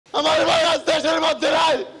আমার ভাই আজ দেশের মধ্যে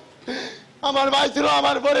নাই। আমার ভাই ছিল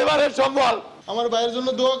আমার পরিবারের সম্বল। আমার ভাইয়ের জন্য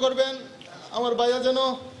দোয়া করবেন, আমার ভাইয়া যেন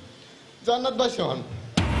জান্নাতবাসী হন।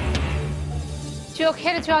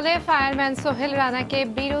 চোখের জলে ফায়ারম্যান সোহেল রানাকে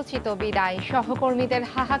বীরোচিত বিদায়, সহকর্মীদের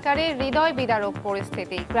হাহাকারে হৃদয় বিদারক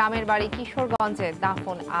পরিস্থিতি। গ্রামের বাড়ি কিশোরগঞ্জে,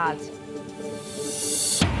 দাফন আজ।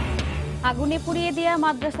 আগুনে পুড়িয়ে দেয়া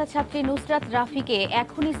মাদ্রাসা ছাত্রী নুসরাত রাফিকে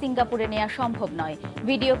এখনই সিঙ্গাপুরে নেওয়া সম্ভব নয়।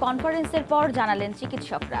 ভিডিও কনফারেন্সের পর জানালেন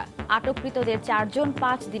চিকিৎসকরা। আটককৃতদের 4 জন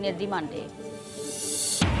 5 দিনের রিমান্ডে।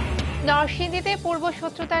 নরসিংদীতে পূর্ব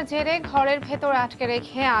শত্রুতার জেরে ঘরের ভেতর আটকে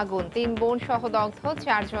রেখে আগুন, 3 বোন সহ দগ্ধ,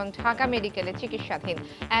 4 জন ঢাকা মেডিকেলে চিকিৎসাধীন।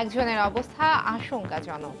 একজনের অবস্থা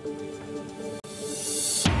আশঙ্কাজনক।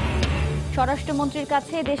 স্বরাষ্ট্রমন্ত্রীর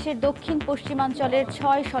কাছে দেশের দক্ষিণ পশ্চিমাঞ্চলের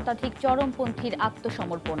 6 শতাধিক চরমপন্থীর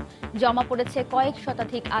আত্মসমর্পণ। জমা পড়েছে কয়েক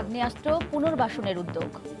শতাধিক আগ্নেয়াস্ত্র, পুনর্বাসনের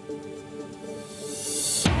উদ্যোগ।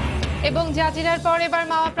 এবং জাজিরার পর এবার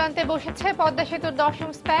মাওয়া প্রান্তে বসেছে পদ্মা সেতুর 10ম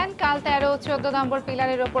স্প্যান। কাল 13 ও 14 নম্বর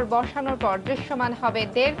পিলারের ওপর বসানোর পর দৃশ্যমান হবে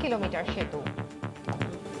 1.5 কিলোমিটার সেতু।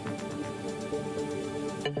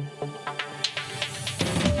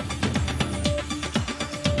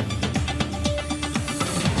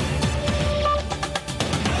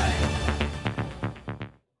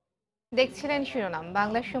 দেখছিলেন শিরোনাম।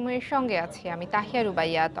 বাংলা সময়ের সঙ্গে আছি আমি তাহিয়া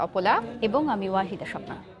রুবাইয়াত অপলা এবং আমি ওয়াহিদা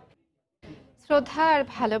স্বপ্না। শ্রদ্ধা আর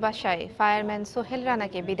ভালোবাসায় ফায়ারম্যান সোহেল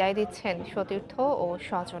রানাকে বিদায় দিচ্ছেন সতীর্থ ও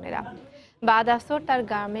স্বজনেরা। বাদ আসর তার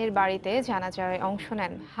গ্রামের বাড়িতে জানাজায় অংশ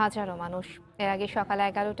নেন হাজারো মানুষ। এর আগে সকাল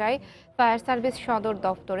 11টায় ফায়ার সার্ভিস সদর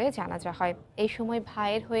দপ্তরে জানাজা হয়। এই সময়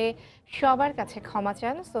ভাইয়ের হয়ে সবার কাছে ক্ষমা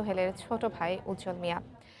চান সোহেলের ছোট ভাই উজ্জ্বল মিয়া।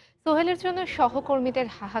 সোহেলের জন্য সহকর্মীদের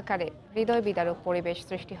হাহাকারে হৃদয় বিদারক পরিবেশ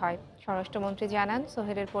সৃষ্টি হয়। স্বরাষ্ট্রমন্ত্রী জানান,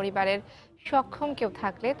 সোহেলের পরিবারের সক্ষম কেউ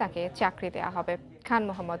থাকলে তাকে চাকরি দেওয়া হবে। খান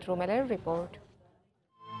মোহাম্মদ রুমেলের রিপোর্ট।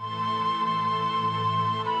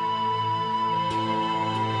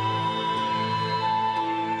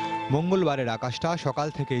 মঙ্গলবারের আকাশটা সকাল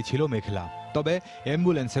থেকেই ছিল মেঘলা। তবে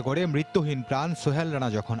অ্যাম্বুলেন্সে করে মৃত্যুহীন প্রাণ সোহেল রানা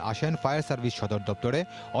যখন আসেন ফায়ার সার্ভিস সদর দপ্তরে,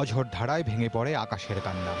 অঝোর ধারায় ভেঙে পড়ে আকাশের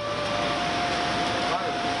কান্না।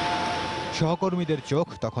 সহকর্মীদের চোখ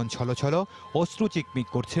তখন ছলছল, অশ্রু চিকমিক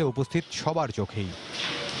করছে উপস্থিত সবার চোখেই।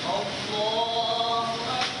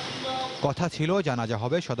 কথা ছিল জানাজা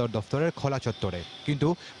হবে সদর দফতরের খোলা চত্বরে, কিন্তু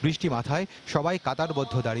বৃষ্টি মাথায় সবাই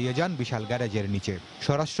কাতারবদ্ধ দাঁড়িয়ে যান বিশাল গ্যারেজের নিচে।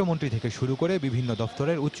 স্বরাষ্ট্রমন্ত্রী থেকে শুরু করে বিভিন্ন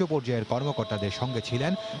দফতরের উচ্চ পর্যায়ের কর্মকর্তাদের সঙ্গে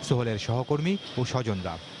ছিলেন সোহেলের সহকর্মী ও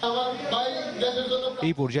স্বজনরা।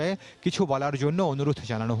 এই পর্যায়ে কিছু বলার জন্য অনুরোধ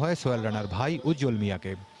জানানো হয় সোহেল রানার ভাই উজ্জ্বল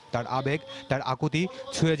মিয়াকে। তার আবেগ, তার আকুতি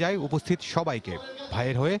ছুঁয়ে যায় উপস্থিত সবাইকে।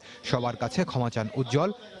 ভাইয়ের হয়ে সবার কাছে ক্ষমা চান উজ্জ্বল,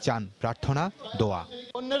 চান প্রার্থনা, দোয়া।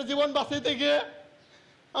 অন্যের জীবন বাঁচাইতে গিয়ে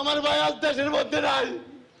আমার ভাই আজ দেশের মধ্যে নাই।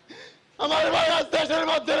 আমার ভাই আজ দেশের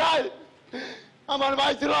মধ্যে নাই। আমার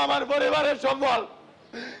ভাই ছিল আমার পরিবারের সম্বল।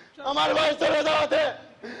 আমার ভাই চলে যাওয়াতে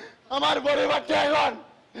আমার পরিবারটা এখন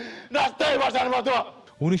রাস্তায় বসার মতো।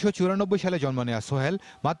 1994 সালে জন্ম নেয়া সোহেল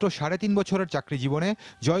মাত্র 3.5 বছরের চাকরি জীবনে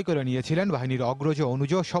জয় করে নিয়েছিলেন বাহিনীর অগ্রজ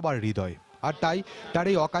অনুজ সবার হৃদয়। আর তাই তার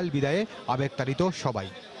এই অকাল বিদায়ে আবেগতাড়িত সবাই।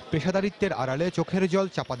 পেশাদারিত্বের আড়ালে চোখের জল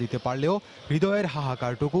চাপা দিতে পারলেও হৃদয়ের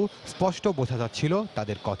হাহাকারটুকু স্পষ্ট বোঝা যাচ্ছিল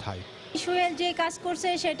তাদের কথায়। সোহেল যে কাজ করছে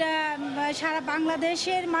সেটা সারা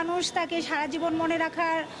বাংলাদেশের মানুষ তাকে সারা জীবন মনে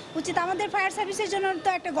রাখার উচিত। আমাদের ফায়ার সার্ভিসের জন্য তো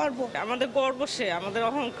একটা গর্ব। আমাদের গর্ব, সে আমাদের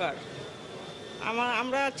অহংকার।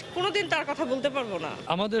 আমরা কোনোদিন তার কথা বলতে পারবো না।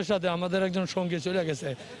 আমাদের সাথে আমাদের একজন সঙ্গী চলে গেছে,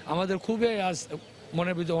 আমাদের খুবই আজ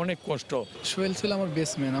মনের ভিতরে অনেক কষ্ট। সোহেল ছিল আমার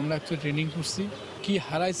বেস্টম্যান। আমরা অ্যাকচুয়ালি ট্রেনিং করছি, কি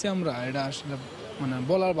হারাইছি আমরা এটা আসলে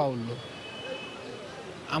বলার বাহুল্য।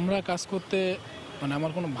 আমরা কাজ করতে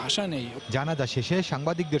আমার কোনো ভাষা নেই। জানাজা শেষে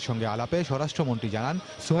সাংবাদিকদের সঙ্গে আলাপে স্বরাষ্ট্রমন্ত্রী জানান,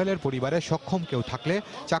 সোহেলের পরিবারে সক্ষম কেউ থাকলে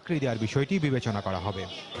চাকরি দেওয়ার বিষয়টি বিবেচনা করা হবে।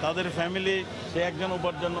 তাদের ফ্যামিলি সে একজন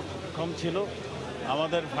উপার্জনক্ষম ছিল।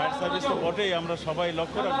 আমাদের ফায়ার সার্ভিস তো বটেই, আমরা সবাই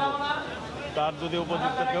লক্ষ্য রাখবো তার যদি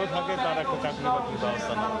উপযুক্ত কেউ থাকে তার একটা চাকরি বাকরির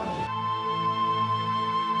ব্যবস্থা নেওয়া।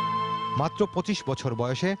 মাত্র 25 বছর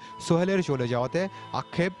বয়সে সোহেলের চলে যাওয়াতে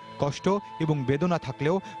আক্ষেপ, কষ্ট এবং বেদনা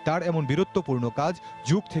থাকলেও তার এমন বীরত্বপূর্ণ কাজ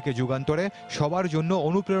যুগ থেকে যুগান্তরে সবার জন্য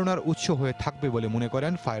অনুপ্রেরণার উৎস হয়ে থাকবে বলে মনে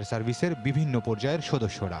করেন ফায়ার সার্ভিসের বিভিন্ন পর্যায়ের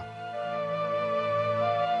সদস্যরা।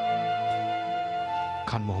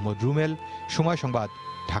 খান মোহাম্মদ রুমেল, সময় সংবাদ,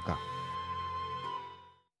 ঢাকা।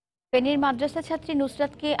 ফেনীর মাদ্রাসা ছাত্রী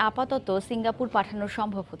নুসরাতকে আপাতত সিঙ্গাপুর পাঠানো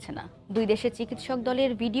সম্ভব হচ্ছে না। দুই দেশের চিকিৎসক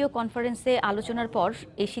দলের ভিডিও কনফারেন্সে আলোচনার পর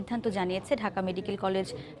এই সিদ্ধান্ত জানিয়েছে ঢাকা মেডিকেল কলেজ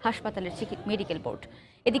হাসপাতালের মেডিকেল বোর্ড।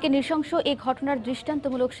 এদিকে নৃশংস এ ঘটনার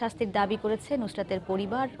দৃষ্টান্তমূলক শাস্তির দাবি করেছে নুসরাতের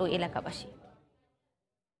পরিবার ও এলাকাবাসী।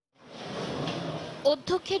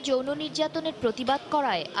 অধ্যক্ষের যৌন নির্যাতনের প্রতিবাদ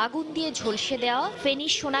করায় আগুন দিয়ে ঝলসে দেওয়া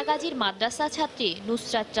ফেনীর সোনাগাজীর মাদ্রাসা ছাত্রী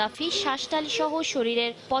নুসরাত রাফি শ্বাসনালী সহ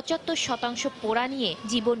শরীরের ৭৫% পোড়া নিয়ে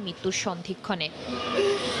জীবন মৃত্যুর সন্ধিক্ষণে।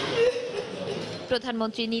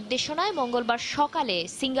 প্রধানমন্ত্রীর নির্দেশনায় মঙ্গলবার সকালে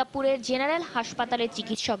সিঙ্গাপুরের জেনারেল হাসপাতালের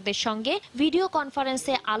চিকিৎসকদের সঙ্গে ভিডিও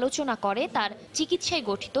কনফারেন্সে আলোচনা করে তার চিকিৎসায়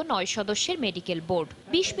গঠিত ৯ সদস্যের মেডিকেল বোর্ড।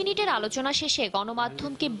 ২০ মিনিটের আলোচনা শেষে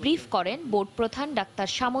গণমাধ্যমকে ব্রিফ করেন বোর্ড প্রধান ডাক্তার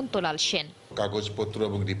সামন্তলাল সেন। কাগজপত্র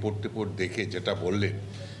এবং রিপোর্ট দেখে যেটা বললেন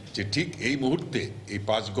যে ঠিক এই মুহূর্তে এই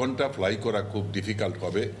 ৫ ঘন্টা ফ্লাই করা খুব ডিফিকাল্ট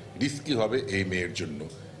হবে, রিস্কি হবে এই মেয়ের জন্য।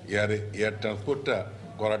 এয়ার ট্রান্সপোর্টটা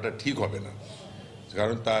করাটা ঠিক হবে না,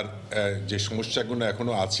 কারণ তার যে সমস্যাগুলো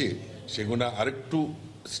এখনো আছে সেগুলো আরেকটু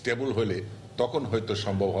স্টেবল হলে তখন হয়তো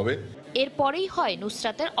সম্ভব হবে। এরপরেই হয়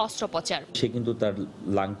নুসরাতের অস্ত্রোপচার। সে কিন্তু তার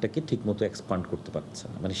লাংটাকে ঠিকমতো এক্সপান্ড করতে পারছে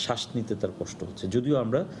না, মানে শ্বাস নিতে তার কষ্ট হচ্ছে। যদিও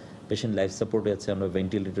আমরা পেশেন্ট লাইফ সাপোর্টে আছে, আমরা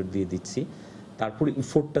ভেন্টিলেটর দিয়ে দিচ্ছি, তারপরে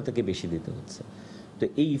ইফোর্টটা তাকে বেশি দিতে হচ্ছে। তো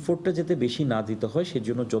এই ইফোর্টটা যাতে বেশি না দিতে হয়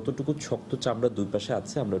সেজন্য যতটুকু শক্ত চামড়া দুই পাশে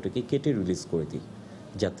আছে আমরা ওটাকে কেটে রিলিজ করে দিই,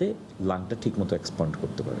 যাতে লাংটা ঠিকমতো এক্সপান্ড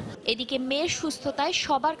করতে পারে। এদিকে মেয়ের সুস্থতায়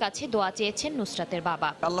সবার কাছে দোয়া চেয়েছেন নুসরাতের বাবা।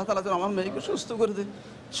 আল্লাহ তাআলা যেন আমার মেয়েকে সুস্থ করে দেন,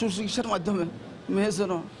 সুচিকিৎসার মাধ্যমে মেয়ে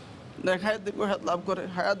যেন হায়াত লাভ করে,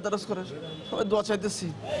 হায়াত দারাজ করে, সবাই দোয়া চাইতেছি।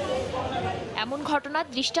 এমন ঘটনার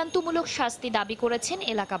দৃষ্টান্তমূলক শাস্তি দাবি করেছেন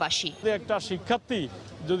এলাকাবাসী। একটা শিক্ষার্থী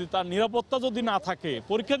যদি তার নিরাপত্তা যদি না থাকে,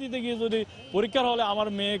 পরীক্ষা দিতে গিয়ে যদি পরীক্ষার হলে আমার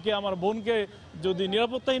মেয়েকে আমার বোনকে যদি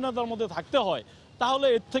নিরাপত্তাহীনতার মধ্যে থাকতে হয়, তাহলে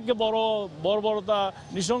এর থেকে বড় বর্বরতা,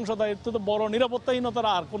 নৃশংসতা, এর থেকে বড় নিরাপত্তাহীনতার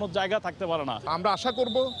আর কোনো জায়গা থাকতে পারে না। আমরা আশা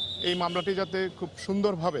করব এই মামলাটি যাতে খুব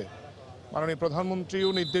সুন্দরভাবে মাননীয় প্রধানমন্ত্রীও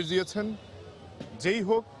নির্দেশ দিয়েছেন, যেই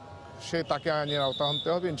হোক সে তাকে আইনের আওতায় আনতে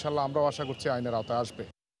হবে। ইনশাল্লাহ আমরাও আশা করছি আইনের আওতায় আসবে।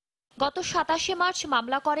 গত ২৭শে মার্চ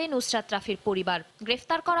মামলা করে নুসরাত রাফির পরিবার।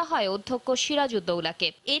 গ্রেফতার করা হয় অধ্যক্ষ সিরাজউদ্দৌলাকে।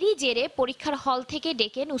 এরই জেরে পরীক্ষার হল থেকে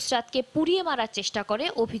ডেকে নুসরাতকে পুড়িয়ে মারার চেষ্টা করে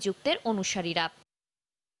অভিযুক্তের অনুসারীরা।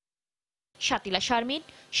 শাতিলা শারমিন,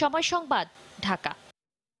 সময় সংবাদ, ঢাকা।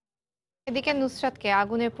 এদিকে নুসরাতকে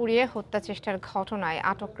আগুনে পুড়িয়ে হত্যা চেষ্টার ঘটনায়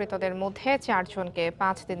আটককৃতদের মধ্যে ৪ জনকে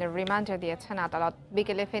 ৫ দিনের রিমান্ডে দিয়েছেন আদালত।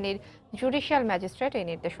 বিকেলে ফেনীর জুডিশিয়াল ম্যাজিস্ট্রেট এই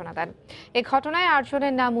নির্দেশনা দেন। এই ঘটনায় ৮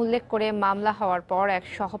 জনের নাম উল্লেখ করে মামলা হওয়ার পর এক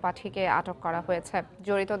সহপাঠীকে আটক করা হয়েছে।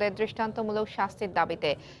 জড়িতদের দৃষ্টান্তমূলক শাস্তির দাবিতে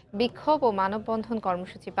বিক্ষোভ ও মানববন্ধন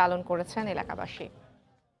কর্মসূচি পালন করেছেন এলাকাবাসী।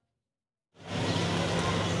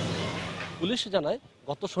 পুলিশ জানায়,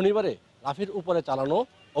 গত শনিবারে রাফির উপরে চালানো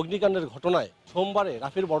অগ্নিকাণ্ডের ঘটনায় সোমবারে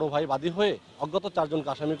রাফির বড় ভাই বাদী হয়ে অজ্ঞাত ৪ জনকে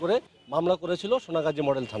আসামি করে মামলা করেছিল সোনাগাজী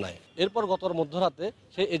মডেল থানায়। এরপর গত মধ্যরাতে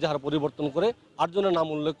সেই এজাহার পরিবর্তন করে ৮ জনের নাম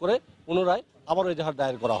উল্লেখ করে পুনরায় আবার এজাহার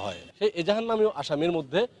দায়ের করা হয়। সেই এজাহার নামীয় আসামির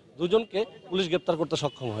মধ্যে ২ জনকে পুলিশ গ্রেপ্তার করতে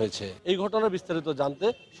সক্ষম হয়েছে। এই ঘটনার বিস্তারিত জানতে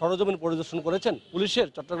সরেজমিন পরিদর্শন করেছেন পুলিশের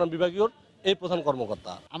চট্টগ্রাম বিভাগীয় এই প্রধান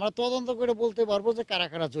কর্মকর্তা। আমরা তদন্ত করে বলতে পারবো যে কারা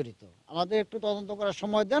কারা জড়িত। আমাদের একটু তদন্ত করার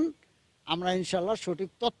সময় দেন, আমরা ইনশাল্লাহ সঠিক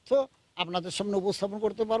তথ্য আপনাদের সামনে উপস্থাপন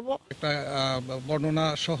করতে পারবো। একটা বর্ণনা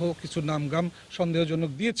সহ কিছু নামগাম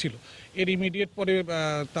সন্দেহজনক দিয়েছিল। এর ইমিডিয়েট পরে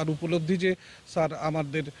তার উপলব্ধি যে স্যার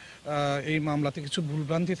আমাদের এই মামলাতে কিছু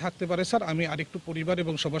ভুলভ্রান্তি থাকতে পারে স্যার, আমি আরেকটু পরিবার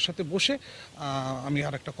এবং সবার সাথে বসে আমি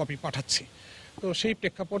আর একটা কপি পাঠাচ্ছি। তো সেই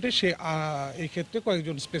প্রেক্ষাপটে সে এই ক্ষেত্রে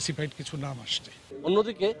কয়েকজন স্পেসিফাইড কিছু নাম আসছে।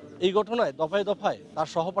 অন্যদিকে এই ঘটনায় দফায় দফায় তার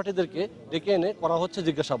সহপাঠীদেরকে ডেকে এনে করা হচ্ছে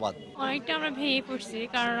জিজ্ঞাসাবাদ। অনেকটা আমরা ভেঙে পড়ছি,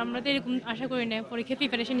 কারণ আমরা তো এরকম আশা করি না। পরীক্ষা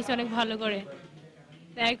প্রিপারেশন নিচ্ছে অনেক ভালো করে,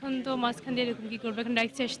 এখন তো মাঝখান দিয়ে এরকম কি করবো, এখন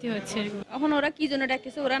ডাকতে আসতে হচ্ছে। এখন ওরা কি জন্য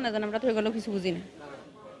ডাকতেছে ওরা না জানে, আমরা তো এগুলো কিছু বুঝি না।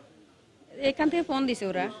 এখান থেকে ফোন দিছে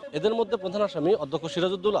ওরা। এদের মধ্যে প্রধান আসামি অধ্যক্ষ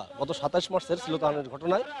সিরাজউদ্দৌলা গত ২৭ মার্চের সিলতানের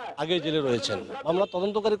ঘটনায় আগেই জেলে রয়েছেন। মামলা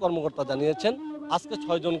তদন্তকারী কর্মকর্তা জানিয়েছেন, আজকে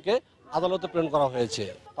 ৬ জনকে আদালতে প্রেরণ করা হয়েছে।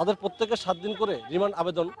 তাদের প্রত্যেকের ৭ দিন করে রিমান্ড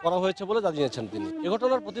আবেদন করা হয়েছে বলে জানিয়েছেন তিনি। এ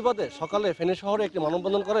ঘটনার প্রতিবাদে সকালে ফেনী শহরে একটি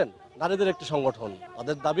মানববন্ধন করেন নারীদের একটি সংগঠন।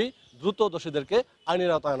 তাদের দাবি, দ্রুত দোষীদেরকে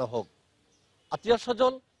আইনের আওতায় আনা হোক। আতিয়া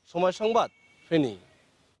সজল, সময় সংবাদ, ফেনী।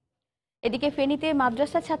 এদিকে ফেনীতে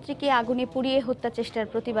মাদ্রাসা ছাত্রীকে আগুনে পুড়িয়ে হত্যা চেষ্টার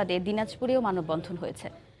প্রতিবাদে দিনাজপুরেও মানববন্ধন হয়েছে।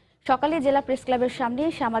 সকালে জেলা প্রেস ক্লাবের সামনে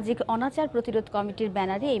সামাজিক অনাচার প্রতিরোধ কমিটির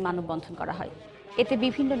ব্যানারে এই মানববন্ধন করা হয়। এতে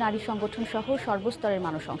বিভিন্ন নারী সংগঠন সহ সর্বস্তরের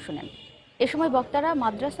মানুষ অংশ নেন। এ সময় বক্তারা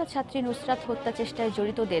মাদ্রাসা ছাত্রী নুসরাত হত্যা চেষ্টায়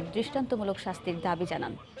জড়িতদের দৃষ্টান্তমূলক শাস্তির দাবি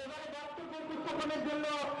জানান।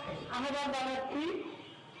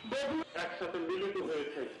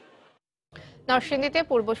 নরসিংদীতে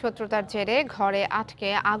পূর্বশত্রুতার জেরে ঘরে আটকে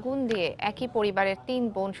আগুন দিয়ে একই পরিবারের ৩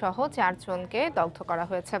 বোন সহ ৪ জনকে দগ্ধ করা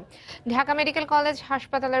হয়েছে। ঢাকা মেডিকেল কলেজ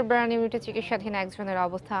হাসপাতালের ব্রেন ইউনিটে চিকিৎসাধীন একজনের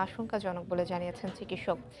অবস্থা আশঙ্কাজনক বলে জানিয়েছেন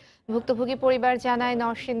চিকিৎসক। ভুক্তভোগী পরিবার জানায়,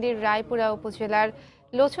 নরসিংদীর রায়পুরা উপজেলার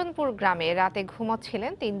লোচনপুর গ্রামে রাতে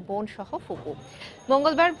ঘুমোচ্ছিলেন 3 বোন সহ ফুপু।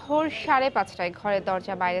 মঙ্গলবার ভোর 5:30টায় ঘরের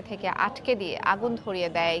দরজা বাইরে থেকে আটকে দিয়ে আগুন ধরিয়ে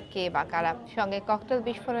দেয় কে বা কারা। সঙ্গে ককটেল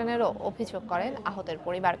বিস্ফোরণেরও অভিযোগ করেন আহতের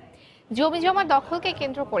পরিবার। জমি জমা দখলকে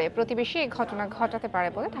কেন্দ্র করে প্রতিবেশী এই ঘটনা ঘটাতে পারে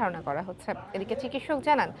বলে ধারণা করা হচ্ছে। এদিকে চিকিৎসক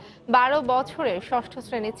জানান 12 বছরের 6ষ্ঠ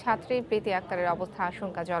শ্রেণীর ছাত্রী প্রীতি আক্তারের অবস্থা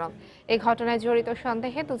আশঙ্কাজনক। এই ঘটনায় জড়িত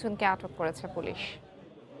সন্দেহে 2 জনকে আটক করেছে পুলিশ।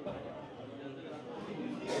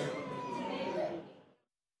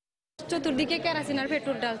 চতুর্দিকে কেরোসিন আর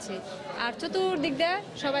পেট্রোল ঢালছে, আর চতুর্দিক দিয়ে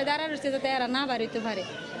সবাই দাঁড়া রয়েছে যাতে এরা না বাড়িতে পারে।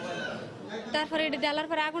 তারপরে এটা জ্বালার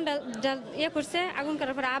পরে আগুন করছে, আগুন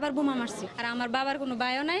করার পরে আবার বোমা মারছে। আর আমার বাবার কোনো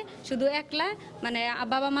ভাইও নাই, শুধু একলা, মানে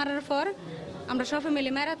বাবা মারার পর আমরা সব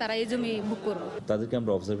ফ্যামিলি মেরা তারা এই জমি বুক করবো। তাদেরকে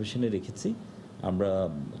আমরা অবজারভেশনে রেখেছি, আমরা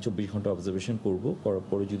 24 ঘন্টা অবজারভেশন করব, করার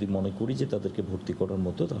পরে যদি মনে করি যে তাদেরকে ভর্তি করার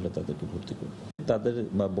মতো তাহলে তাদেরকে ভর্তি করব। তাদের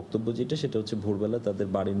বক্তব্য সেটা হচ্ছে ভোরবেলা তাদের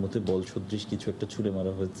বাড়ির মধ্যে বল সদৃশ কিছু একটা ছুঁড়ে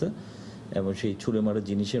মারা হয়েছে এবং সেই ছুঁড়ে মারা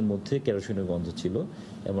জিনিসের মধ্যে কেরোসিনের গন্ধ ছিল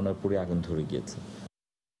এবং আর পরে আগুন ধরে গিয়েছে।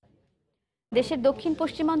 দেশের দক্ষিণ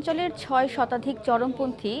পশ্চিমাঞ্চলের 6 শতাধিক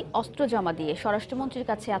চরমপন্থী অস্ত্র জমা দিয়ে স্বরাষ্ট্রমন্ত্রীর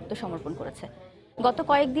কাছে আত্মসমর্পণ করেছে। গত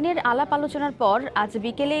কয়েকদিনের আলাপ আলোচনার পর আজ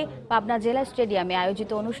বিকেলে পাবনা জেলা স্টেডিয়ামে আয়োজিত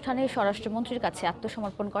অনুষ্ঠানে স্বরাষ্ট্রমন্ত্রীর কাছে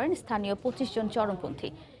আত্মসমর্পণ করেন স্থানীয় 25 জন চরমপন্থী।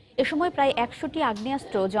 এ সময় প্রায় 100টি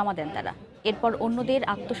আগ্নেয়াস্ত্র জমা দেন তারা। এরপর অন্যদের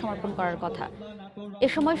আত্মসমর্পণ করার কথা। এ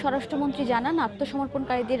সময় স্বরাষ্ট্রমন্ত্রী জানান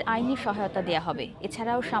আত্মসমর্পণকারীদের আইনি সহায়তা দেওয়া হবে,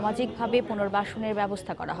 এছাড়াও সামাজিকভাবে পুনর্বাসনের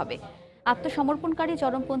ব্যবস্থা করা হবে। আত্মসমর্পণকারী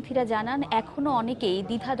চরমপন্থীরা জানান এখনও অনেকেই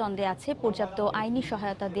দ্বিধাদ্বন্দ্বে আছে, পর্যাপ্ত আইনি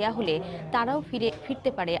সহায়তা দেয়া হলে তারাও ফিরতে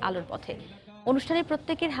পারে আলোর পথে। অনুষ্ঠানে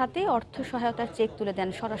প্রত্যেকের হাতে অর্থ সহায়তার চেক তুলে দেন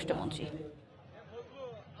স্বরাষ্ট্রমন্ত্রী।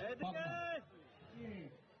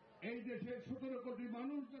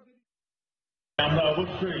 আমরা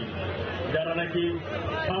অবশ্যই যারা নাকি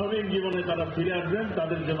স্বাভাবিক জীবনে তারা ফিরে আসবেন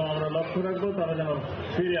তাদের জন্য আমরা লক্ষ্য রাখবো, তারা যেন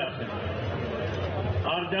ফিরে আসেন।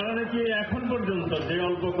 আর যারা নাকি এখন পর্যন্ত যে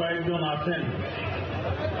অল্প কয়েকজন আছেন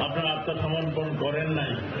আপনারা আত্মসমর্পণ করেন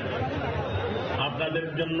নাই, আপনাদের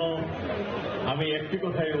জন্য আমি একটি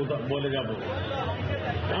কথাই বলে যাব,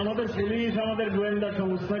 আমাদের পুলিশ, আমাদের গোয়েন্দা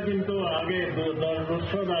সংস্থা কিন্তু আগে 10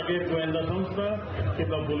 বছর আগের গোয়েন্দা সংস্থা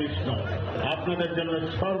কিংবা পুলিশ নয়। আপনাদের জন্য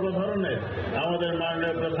সর্বধরনের আমাদের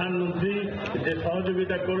মাননীয় প্রধানমন্ত্রী যে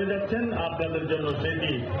সহযোগিতা করে যাচ্ছেন আপনাদের জন্য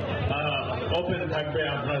সেটি ওপেন থাকবে।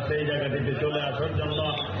 আপনারা সেই জায়গা থেকে চলে আসার জন্য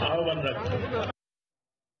আহ্বান রাখছি।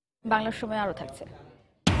 বাংলার সময় আরো থাকছে।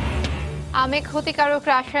 আমে ক্ষতিকারক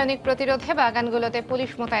রাসায়নিক প্রতিরোধে বাগানগুলোতে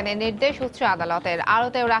পুলিশ মোতায়েনের নির্দেশ উচ্চ আদালতের।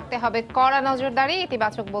 আড়তেও রাখতে হবে কড়া নজরদারি,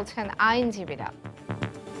 ইতিবাচক বলছেন আইনজীবীরা।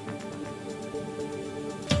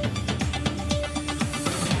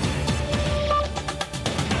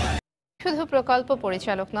 শুধু প্রকল্প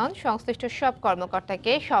পরিচালক নন, সংশ্লিষ্ট সব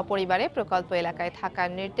কর্মকর্তাকে সপরিবারে প্রকল্প এলাকায় থাকার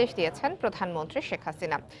নির্দেশ দিয়েছেন প্রধানমন্ত্রী শেখ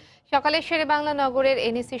হাসিনা। সকালে শেরেবাংলা নগরের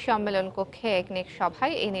এনইসি সম্মেলন কক্ষে একনেক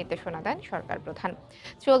সভায় এই নির্দেশনা দেন সরকার প্রধান।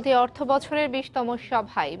 চলতি অর্থ বছরের 20তম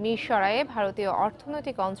সভায় মিরসরাইয়ে ভারতীয়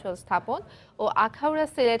অর্থনৈতিক অঞ্চল স্থাপন ও আখাউড়া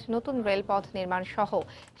সিলেট নতুন রেলপথ নির্মাণ সহ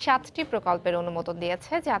 7টি প্রকল্পের অনুমোদন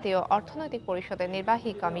দিয়েছে জাতীয় অর্থনৈতিক পরিষদের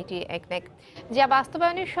নির্বাহী কমিটি একনেক, যা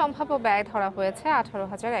বাস্তবায়নের সম্ভাব্য ব্যয় ধরা হয়েছে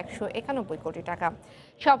 18,191 কোটি টাকা।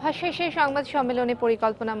 সভা শেষে সংবাদ সম্মেলনে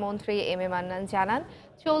পরিকল্পনা মন্ত্রী এম এ মান্নান জানান,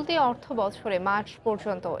 চলতি অর্থ বছরে মার্চ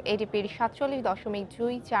পর্যন্ত এডিপির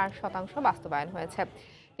 47.24% বাস্তবায়ন হয়েছে।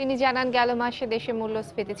 তিনি জানান, গেল মাসে দেশে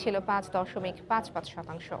মূল্যস্ফীতি ছিল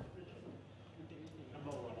 5.55%।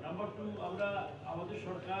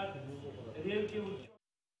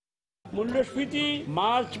 মূল্যস্ফীতি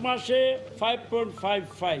মার্চ মাসে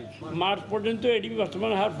 5.55, মার্চ পর্যন্ত এডিপি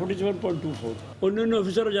বাস্তবায়ন হার 47.24। অন্যান্য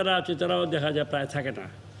অফিসারও যারা আছে তারাও দেখা যায় প্রায় থাকে না,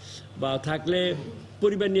 বা থাকলে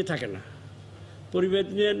পরিবার নিয়ে থাকে না। পরিবার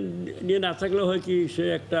নিয়ে না থাকলে হয় কি, সে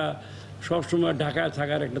একটা সবসময় ঢাকায়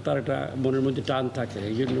থাকার তার একটা মনের মধ্যে টান থাকে,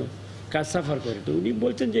 এই জন্য কাজ সাফার করে। তো উনি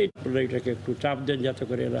বলছেন যে এটাকে একটু চাপ দেন যাতে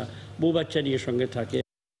করে এরা বউ বাচ্চা নিয়ে সঙ্গে থাকে।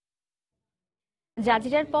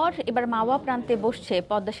 জাজিরার পর এবার মাওয়া প্রান্তে বসছে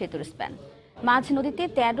পদ্মা সেতুর স্প্যান। মাঝ নদীতে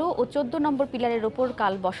 13 ও 14 নম্বর পিলারের ওপর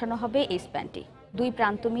কাল বসানো হবে এই স্প্যানটি। 2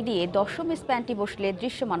 প্রান্ত মিলিয়ে 10ম স্প্যানটি বসলে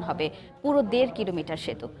দৃশ্যমান হবে পুরো 1.5 কিলোমিটার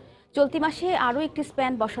সেতু। চলতি মাসে আরও একটি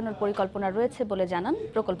স্প্যান বসানোর পরিকল্পনা রয়েছে বলে জানান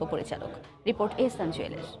প্রকল্প পরিচালক। রিপোর্ট এহসান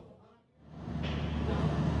জুয়েলের।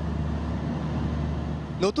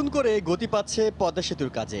 নতুন করে গতি পাচ্ছে পদ্মা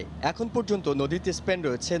সেতুর কাজে। এখন পর্যন্ত নদীতে স্প্যান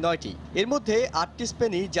রয়েছে 9টি, এর মধ্যে 8টি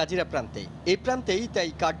স্প্যানই জাজিরা প্রান্তে। এই প্রান্তেই তাই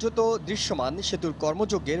কার্যত দৃশ্যমান সেতুর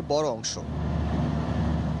কর্মযজ্ঞের বড় অংশ।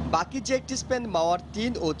 বাকি যে একটি স্প্যান মাওয়ার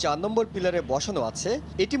 3 ও 4 নম্বর পিলারে বসানো আছে,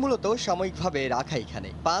 এটি মূলত সাময়িকভাবে রাখা এখানে।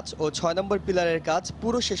 5 ও 6 নম্বর পিলারের কাজ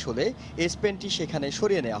পুরো শেষ হলে এই স্প্যানটি সেখানে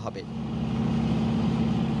সরিয়ে নেওয়া হবে।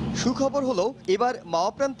 সুখবর হলো এবার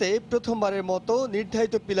মাওয়া প্রান্তে প্রথমবারের মতো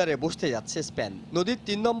নির্ধারিত পিলারে বসতে যাচ্ছে স্প্যান। নদীর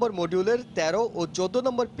 ৩ নম্বর মডিউলের ১৩ ও ১৪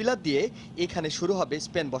 নম্বর পিলার দিয়ে এখানে শুরু হবে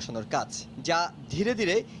স্প্যান বসানোর কাজ, যা ধীরে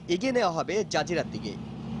ধীরে এগিয়ে নেওয়া হবে জাজিরার দিকে।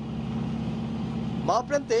 মাওয়া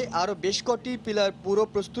প্রান্তে আরও বেশ কটি পিলার পুরো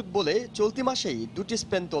প্রস্তুত বলে চলতি মাসেই 2টি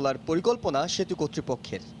স্প্যান তোলার পরিকল্পনা সেতু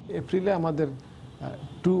কর্তৃপক্ষের। এপ্রিলে আমাদের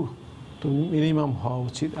 2 মিনিমাম হওয়া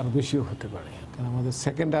উচিত, আর বেশিও হতে পারে, কারণ আমাদের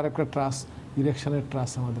সেকেন্ড আর একটা ট্রাস ইরেকশনের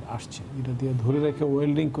ট্রাস আমাদের আসছে, এটা দিয়ে ধরে রেখে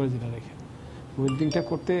ওয়েল্ডিং করে যেটা রেখে ওয়েল্ডিংটা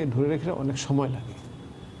করতে ধরে রেখে অনেক সময় লাগে।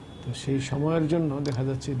 তো সেই সময়ের জন্য দেখা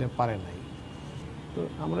যাচ্ছে এটা পারে নাই। তো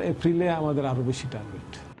আমরা এপ্রিলে আমাদের আরও বেশি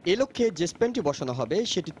টার্গেট। এ লক্ষ্যে যে স্প্যানটি বসানো হবে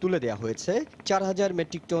সেটি তুলে দেওয়া হয়েছে 4000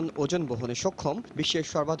 মেট্রিক টন ওজন বহনে সক্ষম বিশ্বের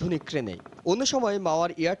সর্বাধুনিক ক্রেনে। অন্য সময়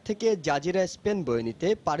মাওয়ার ইয়ার্ড থেকে জাজিরা স্পেন বয়ে নিতে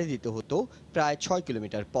পাড়ি দিতে হতো প্রায় 6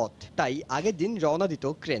 কিলোমিটার পথ, তাই আগের দিন রওনা দিত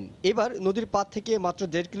ক্রেন। এবার নদীর পাড় থেকে মাত্র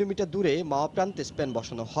 1.5 কিলোমিটার দূরে মাওয়া প্রান্তে স্পেন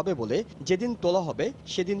বসানো হবে বলে যেদিন তোলা হবে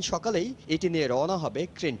সেদিন সকালেই এটি নিয়ে রওনা হবে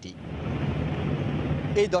ক্রেনটি।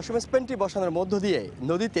 এই দশম স্পেনটি বসানোর মধ্য দিয়ে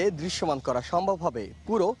নদীতে দৃশ্যমান করা সম্ভব হবে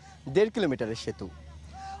পুরো 1.5 কিলোমিটারের সেতু,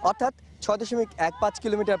 অর্থাৎ 6.15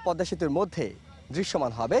 কিলোমিটার পদ্মা সেতুর মধ্যে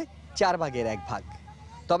দৃশ্যমান হবে 4 ভাগের 1 ভাগ।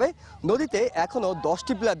 তবে নদীতে এখনও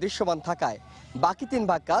 10টি পিলার দৃশ্যমান থাকায় বাকি 3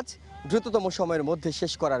 ভাগ কাজ দ্রুততম সময়ের মধ্যে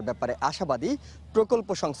শেষ করার ব্যাপারে আশাবাদী প্রকল্প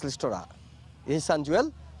সংশ্লিষ্টরা। ইহসান জুয়েল,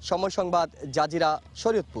 সময় সংবাদ, জাজিরা,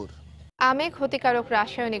 শরীয়তপুর। আমে ক্ষতিকারক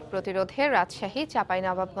রাসায়নিক প্রতিরোধে রাজশাহী,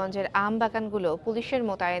 চাঁপাইনবাবগঞ্জের আম বাগানগুলো পুলিশের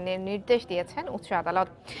মোতায়েনের নির্দেশ দিয়েছেন উচ্চ আদালত।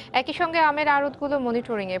 একই সঙ্গে আমের আড়তগুলো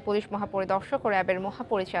মনিটরিংয়ে পুলিশ মহাপরিদর্শক ও র্যাবের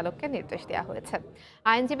মহাপরিচালককে নির্দেশ দেওয়া হয়েছে।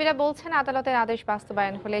 আইনজীবীরা বলছেন, আদালতের আদেশ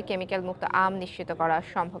বাস্তবায়ন হলে কেমিক্যাল মুক্ত আম নিশ্চিত করা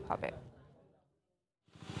সম্ভব হবে।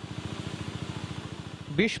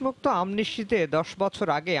 বিষমুক্ত আম নিশ্চিতে 10 বছর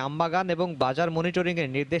আগে আমবাগান এবং বাজার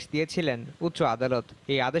মনিটরিংয়ের নির্দেশ দিয়েছিলেন উচ্চ আদালত।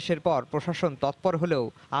 এই আদেশের পর প্রশাসন তৎপর হলেও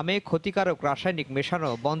আমে ক্ষতিকারক রাসায়নিক মেশানো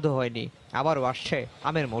বন্ধ হয়নি। আবারও আসছে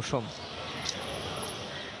আমের মৌসুম।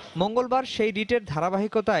 মঙ্গলবার সেই রিটের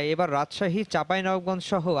ধারাবাহিকতায় এবার রাজশাহী, চাঁপাইনবাবগঞ্জ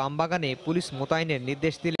সহ আমবাগানে পুলিশ মোতায়েনের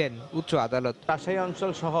নির্দেশ দিলেন উচ্চ আদালত। রাজশাহী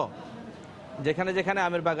অঞ্চল সহ যেখানে যেখানে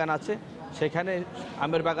আমের বাগান আছে সেখানে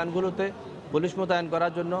আমের বাগানগুলোতে পুলিশ মোতায়েন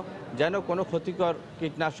করার জন্য যেন কোনো ক্ষতিকর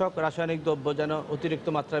কীটনাশক, রাসায়নিক দ্রব্য যেন অতিরিক্ত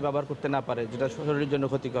মাত্রায় ব্যবহার করতে না পারে, যেটা শরীরের জন্য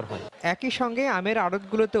ক্ষতিকর হয়। একই সঙ্গে আমের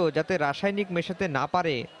আড়তগুলোতেও যাতে রাসায়নিক মেশাতে না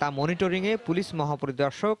পারে তা মনিটরিংয়ে পুলিশ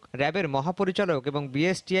মহাপরিদর্শক, র্যাবের মহাপরিচালক এবং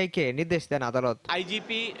বিএসটিআইকে নির্দেশ দেন আদালত।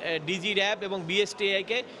 আইজিপি, ডিজি র্যাব এবং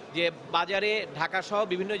বিএসটিআইকে যে বাজারে ঢাকা সহ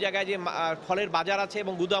বিভিন্ন জায়গায় যে ফলের বাজার আছে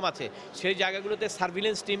এবং গুদাম আছে সেই জায়গাগুলোতে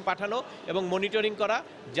সার্ভিলেন্স টিম পাঠানো এবং মনিটরিং করা,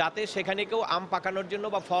 যাতে সেখানে কেউ আম পাকানোর জন্য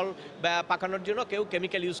বা ফল পাকানোর জন্য কেউ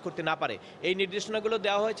কেমিক্যাল ইউজ করতে না পারে, এই নির্দেশনাগুলো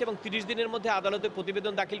দেওয়া হয়েছে এবং 30 দিনের মধ্যে আদালতে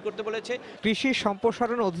প্রতিবেদন দাখিল করতে বলেছে। কৃষি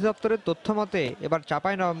সম্প্রসারণ অধিদপ্তরের তথ্য মতে এবার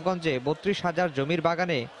চাঁপাইনবাবগঞ্জে 32,000 জমির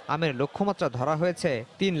বাগানে আমের লক্ষ্যমাত্রা ধরা হয়েছে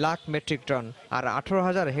 3 লাখ মেট্রিক টন, আর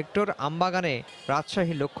 18,000 হেক্টর আম বাগানে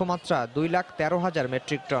রাজশাহী লক্ষ্যমাত্রা 2,13,000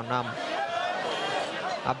 মেট্রিক টন আম।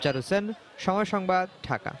 আফজার হোসেন, সময় সংবাদ,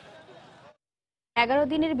 ঢাকা। 11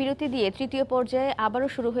 দিনের বিরতি দিয়ে তৃতীয় পর্যায়ে আবারও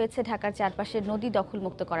শুরু হয়েছে ঢাকার চারপাশের নদী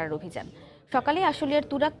দখলমুক্ত করার অভিযান। সকালে আশুলিয়ার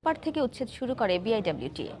তুরাগপাড় থেকে উচ্ছেদ শুরু করে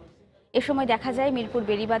বিআইডব্লিউটিএ। এ সময় দেখা যায় মিরপুর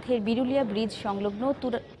বেড়িবাঁধের বিরুলিয়া ব্রিজ সংলগ্ন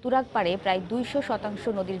তুরাগপাড়ে প্রায়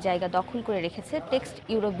 200% নদীর জায়গা দখল করে রেখেছে টেক্সট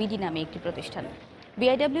ইউরো বিডি নামে একটি প্রতিষ্ঠান।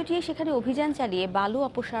 বিআইডব্লিউটিএ সেখানে অভিযান চালিয়ে বালু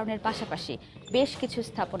অপসারণের পাশাপাশি বেশ কিছু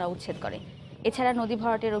স্থাপনা উচ্ছেদ করে। এছাড়া নদী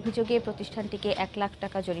ভরাটের অভিযোগে প্রতিষ্ঠানটিকে 1 লাখ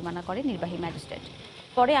টাকা জরিমানা করে নির্বাহী ম্যাজিস্ট্রেট।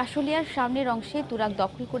 পরে আশুলিয়ার সামনের অংশে তুরাগ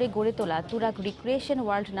দখল করে গড়ে তোলা তুরাগ রিক্রিয়েশন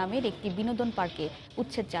ওয়ার্ল্ড নামের একটি বিনোদন পার্কে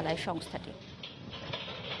উচ্ছেদ চালায় সংস্থাটি।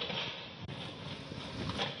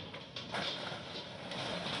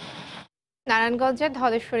 নারায়ণগঞ্জের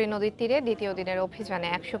ধলেশ্বরী নদীর তীরে দ্বিতীয় দিনের অভিযানে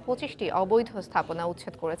 125টি অবৈধ স্থাপনা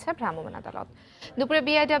উচ্ছেদ করেছে ভ্রাম্যমাণ আদালত। দুপুরে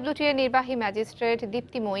বিআইডব্লিউটিএর নির্বাহী ম্যাজিস্ট্রেট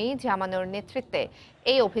দীপ্তিময়ী জামানোর নেতৃত্বে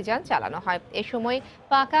এই অভিযান চালানো হয়। এ সময়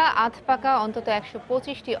পাকা, আধ পাকা অন্তত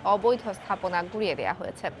 125টি অবৈধ স্থাপনা গুঁড়িয়ে দেওয়া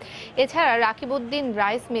হয়েছে। এছাড়া রাকিবউদ্দিন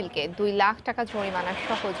রাইস মিলকে 2 লাখ টাকা জরিমানা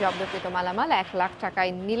সহ জব্দকৃত মালামাল 1 লাখ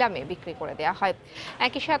টাকায় নিলামে বিক্রি করে দেওয়া হয়।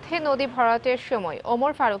 একই সাথে নদী ভরাটের সময়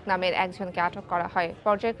ওমর ফারুক নামের একজনকে আটক করা হয়।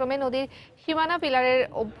 পর্যায়ক্রমে নদীর সীমানা পিলারের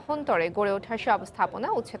অভ্যন্তরে গড়ে ওঠা সব স্থাপনা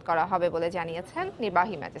উচ্ছেদ করা হবে বলে জানিয়েছেন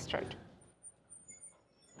নির্বাহী ম্যাজিস্ট্রেট।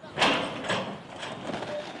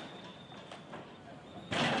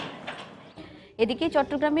 এদিকে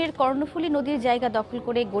চট্টগ্রামের কর্ণফুলী নদীর জায়গা দখল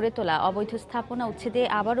করে গড়ে তোলা অবৈধ স্থাপনা উচ্ছেদে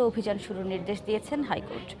আবারও অভিযান শুরুর নির্দেশ দিয়েছেন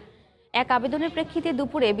হাইকোর্ট। এক আবেদনের প্রেক্ষিতে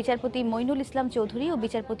দুপুরে বিচারপতি মইনুল ইসলাম চৌধুরী ও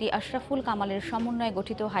বিচারপতি আশরাফুল কামালের সমন্বয়ে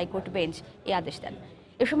গঠিত হাইকোর্ট বেঞ্চ এ আদেশ দেন।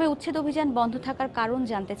 এ সময় উচ্ছেদ অভিযান বন্ধ থাকার কারণ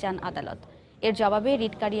জানতে চান আদালত। এর জবাবে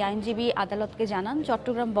রিটকারী আইনজীবী আদালতকে জানান,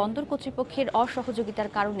 চট্টগ্রাম বন্দর কর্তৃপক্ষের অসহযোগিতার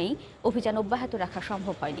কারণেই অভিযান অব্যাহত রাখা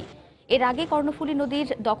সম্ভব হয়নি। এর আগে কর্ণফুলী নদীর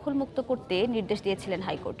দখলমুক্ত করতে নির্দেশ দিয়েছিলেন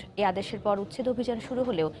হাইকোর্ট। এই আদেশের পর উচ্ছেদ অভিযান শুরু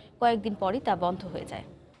হলেও কয়েকদিন পরই তা বন্ধ হয়ে যায়।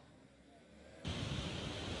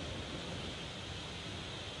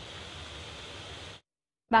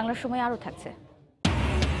 বাংলার সময় আরও থাকছে।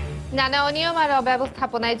 নানা অনিয়ম আর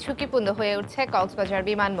অব্যবস্থাপনায় ঝুঁকিপূর্ণ হয়ে উঠছে কক্সবাজার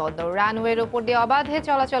বিমানবন্দর। রানওয়ের উপর দিয়ে অবাধে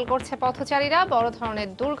চলাচল করছে পথচারীরা, বড় ধরনের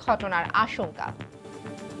দুর্ঘটনার আশঙ্কা।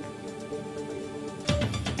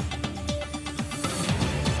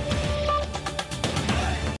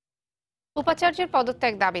 উপাচার্যের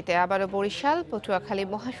পদত্যাগ দাবিতে আবারও বরিশাল পটুয়াখালী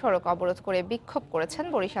মহাসড়ক অবরোধ করে বিক্ষোভ করেছেন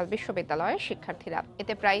বরিশাল বিশ্ববিদ্যালয়ের শিক্ষার্থীরা।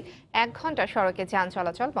 এতে প্রায় 1 ঘন্টা সড়কে যান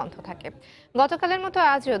চলাচল বন্ধ থাকে। গতকালের মতো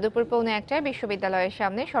আজও দুপুর 1:15টায় বিশ্ববিদ্যালয়ের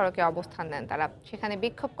সামনে সড়কে অবস্থান নেন তারা। সেখানে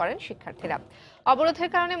বিক্ষোভ করেন শিক্ষার্থীরা। অবরোধের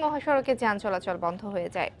কারণে মহাসড়কে যান চলাচল বন্ধ হয়ে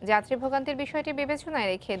যায়। যাত্রী ভোগান্তির বিষয়টি বিবেচনায়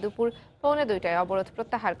রেখে দুপুর 1:15টায় অবরোধ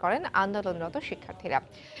প্রত্যাহার করেন আন্দোলনরত শিক্ষার্থীরা।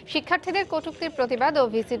 শিক্ষার্থীদের কটূক্তির প্রতিবাদ ও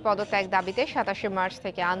ভিসির পদত্যাগ দাবিতে 27শে মার্চ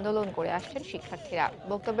থেকে আন্দোলন করে আসছেন শিক্ষার্থীরা।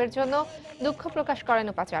 বক্তব্যের জন্য দুঃখ প্রকাশ করেন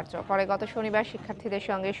উপাচার্য। পরে গত শনিবার শিক্ষার্থীদের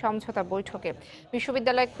সঙ্গে সমঝোতা বৈঠকে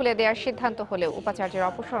বিশ্ববিদ্যালয় খুলে দেওয়ার সিদ্ধান্ত হলেও উপাচার্যের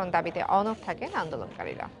অপসারণ দাবিতে অনড় থাকেন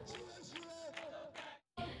আন্দোলনকারীরা।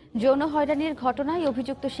 যৌন হয়রানির ঘটনায়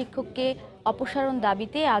অভিযুক্ত শিক্ষককে অপসারণ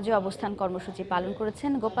দাবিতে আজও অবস্থান কর্মসূচি পালন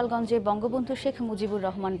করেছেন গোপালগঞ্জে বঙ্গবন্ধু শেখ মুজিবুর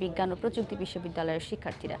রহমান বিজ্ঞান ও প্রযুক্তি বিশ্ববিদ্যালয়ের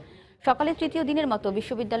শিক্ষার্থীরা। সকালে তৃতীয় দিনের মতো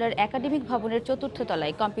বিশ্ববিদ্যালয়ের একাডেমিক ভবনের 4র্থ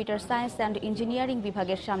তলায় কম্পিউটার সায়েন্স অ্যান্ড ইঞ্জিনিয়ারিং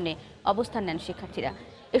বিভাগের সামনে অবস্থান নেন শিক্ষার্থীরা।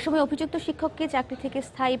 এ সময় অভিযুক্ত শিক্ষককে চাকরি থেকে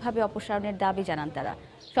স্থায়ীভাবে অপসারণের দাবি জানান তারা।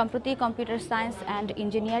 সম্প্রতি কম্পিউটার সায়েন্স অ্যান্ড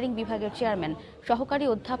ইঞ্জিনিয়ারিং বিভাগের চেয়ারম্যান সহকারী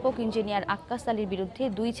অধ্যাপক ইঞ্জিনিয়ার আক্কাস আলীর বিরুদ্ধে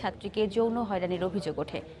 2 ছাত্রীকে যৌন হয়রানির অভিযোগ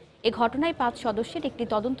ওঠে। এ ঘটনায় 5 সদস্যের একটি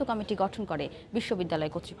তদন্ত কমিটি গঠন করে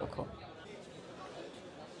বিশ্ববিদ্যালয় কর্তৃপক্ষ।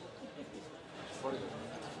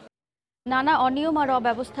 নানা অনিয়ম আর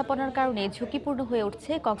অব্যবস্থাপনার কারণে ঝুঁকিপূর্ণ হয়ে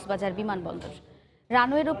উঠছে কক্সবাজার বিমানবন্দর।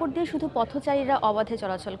 রানওয়ের ওপর দিয়ে শুধু পথচারীরা অবাধে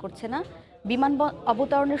চলাচল করছে না, বিমান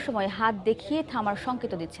অবতরণের সময় হাত দেখিয়ে থামার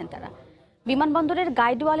সংকেত দিচ্ছেন তারা। বিমানবন্দরের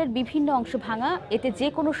গাইডওয়ালের বিভিন্ন অংশ ভাঙা, এতে যে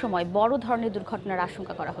কোনো সময় বড় ধরনের দুর্ঘটনার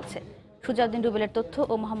আশঙ্কা করা হচ্ছে। সুজাউদ্দিন রুবেলের তথ্য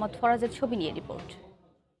ও মোহাম্মদ ফরাজের ছবি নিয়ে রিপোর্ট।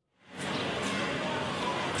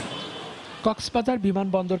 কক্সবাজার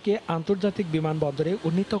বিমানবন্দরকে আন্তর্জাতিক বিমানবন্দরে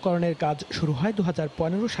উন্নীতকরণের কাজ শুরু হয়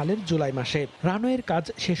 2015 সালের জুলাই মাসে। রানওয়ের কাজ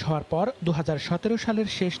শেষ হওয়ার পর 2017 সালের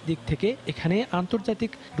শেষ দিক থেকে এখানে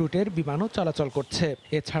আন্তর্জাতিক রুটের বিমানও চলাচল করছে।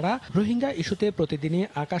 এছাড়া রোহিঙ্গা ইস্যুতে প্রতিদিনই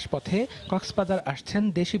আকাশপথে কক্সবাজার আসছেন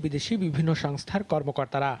দেশি বিদেশি বিভিন্ন সংস্থার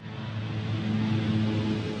কর্মকর্তারা।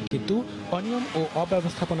 কিন্তু অনিয়ম ও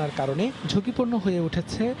অব্যবস্থাপনার কারণে ঝুঁকিপূর্ণ হয়ে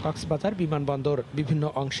উঠেছে কক্সবাজার বিমানবন্দর। বিভিন্ন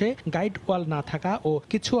অংশে গাইড ওয়াল না থাকা ও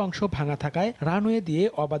কিছু অংশ ভাঙা থাকায় রানওয়ে দিয়ে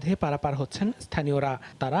অবাধে পারাপার হচ্ছেন স্থানীয়রা।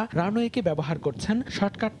 তারা রানওয়েকে ব্যবহার করছেন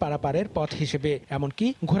শর্টকাট পারাপারের পথ হিসেবে, এমনকি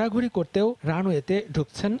ঘোরাঘুরি করতেও রানওয়েতে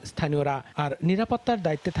ঢুকছেন স্থানীয়রা। আর নিরাপত্তার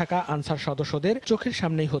দায়িত্বে থাকা আনসার সদস্যদের চোখের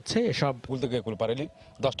সামনেই হচ্ছে এসব।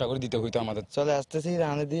 10টা করে দিতে হইতো আমাদের। চলে আসতেছি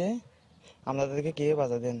রানে দিয়ে, আমাদেরকে কে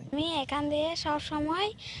বাধা দেন। আমি এখান দিয়ে সব সময়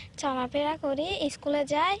চলাফেরা করি, স্কুলে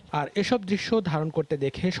যাই। আর এসব দৃশ্য ধারণ করতে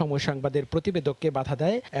দেখে সময় সংবাদের প্রতিবেদককে বাধা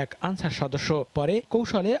দেয় এক আনসার সদস্য। পরে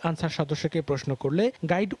কৌশলে আনসার সদস্যকে প্রশ্ন করলে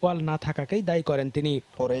গাইড ওয়াল না থাকাকেই দায়ী করেন তিনি।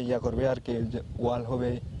 পরে ইয়া করবে আর কি, ওয়াল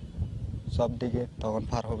হবে সব দিকে, তখন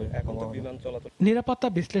পার হবে। এখন তো বিমান চলাচল। নিরাপত্তা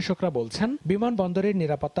বিশ্লেষকরা বলছেন, বিমানবন্দরের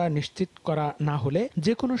নিরাপত্তা নিশ্চিত করা না হলে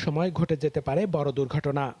যে কোনো সময় ঘটে যেতে পারে বড়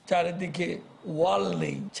দুর্ঘটনা। চারিদিকে ওয়াল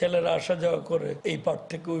নেই, ছেলেরা আসা যাওয়া করে এই পার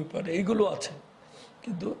থেকে ওই পারে, এইগুলো আছে,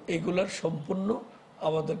 কিন্তু এইগুলার সম্পূর্ণ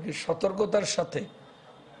আমাদেরকে সতর্কতার সাথে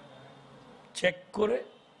চেক করে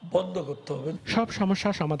বন্ধ করতে হবে। সব সমস্যা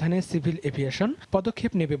সমাধানে সিভিল এভিয়েশন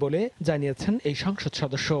পদক্ষেপ নেবে বলে জানিয়েছেন এই সংসদ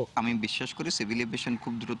সদস্য। আমি বিশ্বাস করি সিভিল এভিয়েশন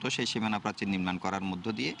খুব দ্রুত সেই সীমানা প্রাচীর নির্মাণ করার মধ্য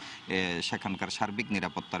দিয়ে সেখানকার সার্বিক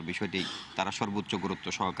নিরাপত্তার বিষয়টি তারা সর্বোচ্চ গুরুত্ব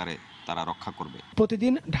সহকারে তারা রক্ষা করবে।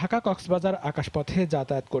 প্রতিদিন ঢাকা কক্সবাজার আকাশপথে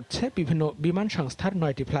যাতায়াত করছে বিভিন্ন বিমান সংস্থার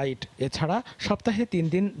 9টি ফ্লাইট। এছাড়া সপ্তাহে 3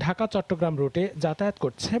 দিন ঢাকা চট্টগ্রাম রুটে যাতায়াত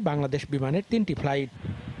করছে বাংলাদেশ বিমানের 3টি ফ্লাইট।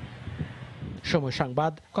 সময়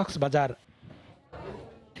সংবাদ, কক্সবাজার।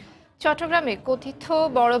 চট্টগ্রামে কথিত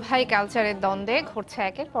বড় ভাই কালচারের দ্বন্দ্বে ঘটছে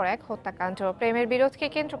একের পর এক হত্যাকাণ্ড। প্রেমের বিরোধকে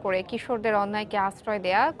কেন্দ্র করে কিশোরদের অন্যায়কে আশ্রয়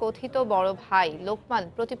দেয়া কথিত বড় ভাই লোকমান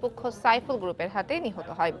প্রতিপক্ষ সাইফুল গ্রুপের হাতে নিহত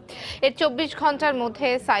হয়। এর 24 ঘন্টার মধ্যে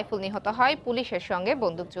সাইফুল নিহত হয় পুলিশের সঙ্গে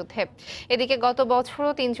বন্দুকযুদ্ধে। এদিকে গত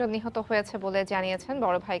বছরও 3 জন নিহত হয়েছে বলে জানিয়েছেন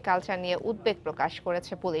বড় ভাই কালচার নিয়ে উদ্বেগ প্রকাশ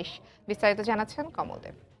করেছে পুলিশ। বিস্তারিত জানাচ্ছেন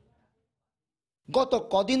কমলদেব। গত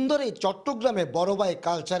কদিন ধরে চট্টগ্রামে বড় ভাই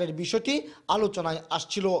কালচারের বিষয়টি আলোচনায়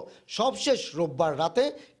আসছিল। সবশেষ রোববার রাতে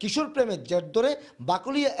কিশোর প্রেমের জের ধরে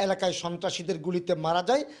বাকলিয়া এলাকায় সন্ত্রাসীদের গুলিতে মারা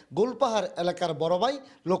যায় গোলপাহাড় এলাকার বড় ভাই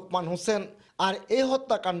লোকমান হোসেন। আর এই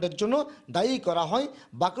হত্যাকাণ্ডের জন্য দায়ী করা হয়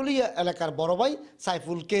বাকলিয়া এলাকার বড় ভাই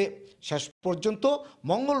সাইফুলকে। শেষ পর্যন্ত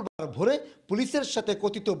মঙ্গলবার ভোরে পুলিশের সাথে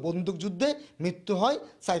কথিত বন্দুকযুদ্ধে মৃত্যু হয়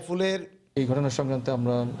সাইফুলের। এই ঘটনার সংক্রান্তে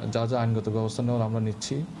আমরা যা যা আইনগত ব্যবস্থা নেওয়ার আমরা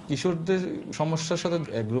নিচ্ছি। কিশোরদের সমস্যার সাথে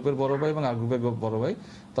এক গ্রুপের বড় ভাই এবং আর গ্রুপের বড় ভাই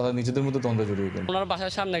তারা নিজেদের মধ্যে দ্বন্দ্ব জড়িয়ে গেল। ওনার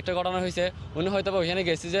বাসার সামনে একটা ঘটনা হয়েছে, উনি হয়তো ওইখানে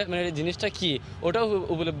গেছে যে মানে জিনিসটা কি ওটাও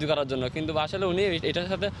উপলব্ধি করার জন্য, কিন্তু আসলে উনি এটার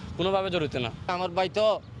সাথে কোনোভাবে জড়িত না। আমার ভাই তো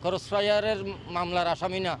ক্রস ফায়ারের মামলার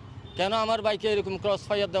আসামি না, কেন আমার ভাইকে এরকম ক্রস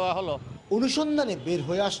ফায়ার দেওয়া হলো? অনুসন্ধানে বের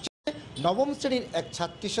হয়ে আসছে নবম শ্রেণীর এক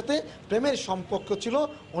ছাত্রীর সাথে প্রেমের সম্পর্ক ছিল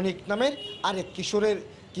অনিক নামের আরেক কিশোরের,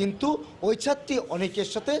 কিন্তু ওই ছাত্রী অনেকের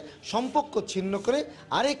সাথে সম্পর্ক ছিন্ন করে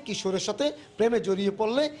আরেক কিশোরের সাথে প্রেমে জড়িয়ে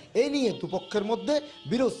পড়লে এই নিয়ে দুপক্ষের মধ্যে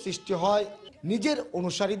বিরোধ সৃষ্টি হয়। নিজের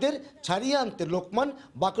অনুসারীদের ছাড়িয়ে আনতে লোকমান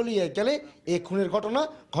বাকলিয়ায় গেলে এই খুনের ঘটনা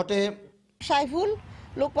ঘটে। সাইফুল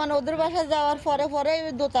লোকমান ওদের বাসায় যাওয়ার পরে পরে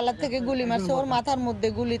দোতলা থেকে গুলি মারছে, ওর মাথার মধ্যে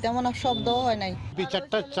গুলি, তেমন শব্দ হয় নাই।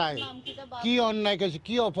 বিচারটা চাই, কি অন্যায় করেছে,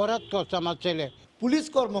 কি অপরাধ করছে আমার ছেলে। পুলিশ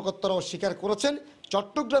কর্মকর্তারাও স্বীকার করেছেন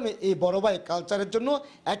চট্টগ্রামে এই বড় ভাই কালচারের জন্য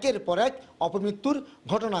একের পর এক অপমৃত্যুর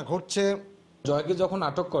ঘটনা ঘটছে। জয়কে যখন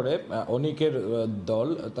আটক করে অনিকের দল,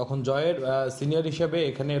 তখন জয়ের সিনিয়র হিসেবে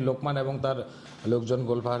এখানে লোকমান এবং তার লোকজন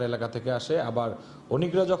গোলপাহাড় এলাকা থেকে আসে। আবার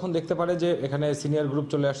অনিকরা যখন দেখতে পারে যে এখানে সিনিয়র গ্রুপ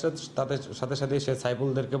চলে আসছে, তাদের সাথে সাথে সে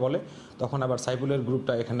সাইফুলদেরকে বলে, তখন আবার সাইফুলের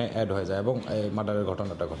গ্রুপটা এখানে অ্যাড হয়ে যায় এবং মার্ডারের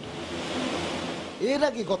ঘটনাটা ঘটে। এর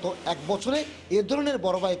আগে গত এক বছরে এ ধরনের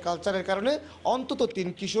বড় ভাই কালচারের কারণে অন্তত 3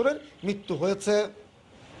 কিশোরের মৃত্যু হয়েছে।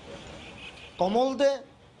 কমল দে,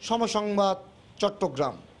 সমসংবাদ,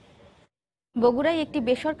 চট্টগ্রাম। বগুড়ায় একটি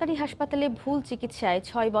বেসরকারি হাসপাতালে ভুল চিকিৎসায়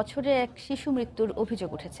 6 বছরের এক শিশু মৃত্যুর অভিযোগ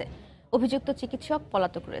উঠেছে। অভিযুক্ত চিকিৎসক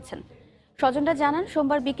পলাতক রয়েছেন। স্বজনরা জানান,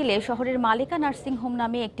 সোমবার বিকেলে শহরের মালিকা নার্সিং হোম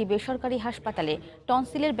নামে একটি বেসরকারি হাসপাতালে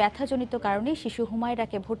টনসিলের ব্যথাজনিত কারণে শিশু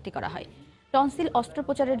হুমায়রাকে ভর্তি করা হয়। টনসিল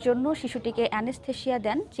অস্ত্রোপচারের জন্য শিশুটিকে অ্যানেস্থেসিয়া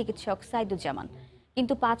দেন চিকিৎসক সাইদুজ্জামান,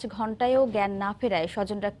 কিন্তু 5 ঘন্টায়ও জ্ঞান না ফেরায়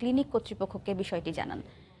স্বজনরা ক্লিনিক কর্তৃপক্ষকে বিষয়টি জানান।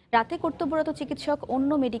 রাতে কর্তব্যরত চিকিৎসক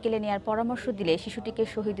অন্য মেডিকেলে নেয়ার পরামর্শ দিলে শিশুটিকে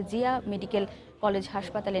শহীদ জিয়া মেডিকেল কলেজ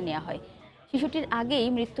হাসপাতালে নেওয়া হয়। শিশুটির আগেই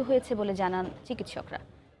মৃত্যু হয়েছে বলে জানান চিকিৎসকরা।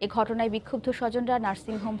 এ ঘটনায় বিক্ষুব্ধ স্বজনরা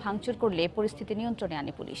নার্সিংহোম ভাঙচুর করলে পরিস্থিতি নিয়ন্ত্রণে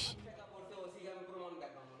আনে পুলিশ।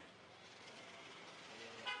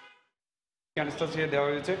 অ্যানেস্থেসিয়া দেওয়া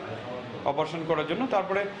হয়েছে অপারেশন করার জন্য,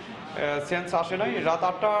 তারপরে সেন্স আসে নাই। রাত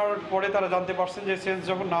 8টার পরে তারা জানতে পারছেন যে সেন্স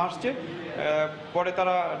যখন না আসছে, পরে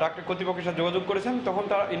তারা ডাক্তার কর্তৃপক্ষের সাথে যোগাযোগ করেছেন। তখন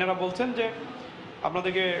ইনারা বলছেন যে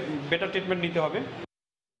আপনাদেরকে বেটার ট্রিটমেন্ট নিতে হবে।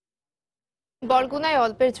 বরগুনায়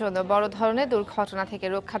অল্পের জন্য বড় ধরনের দুর্ঘটনা থেকে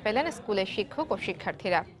রক্ষা পেলেন স্কুলের শিক্ষক ও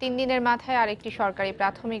শিক্ষার্থীরা। 3 দিনের মাথায় আরেকটি সরকারি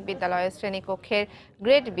প্রাথমিক বিদ্যালয়ের শ্রেণীকক্ষের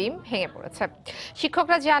গ্রেড বিম ভেঙে পড়েছে।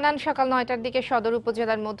 শিক্ষকরা জানান, সকাল 9টার দিকে সদর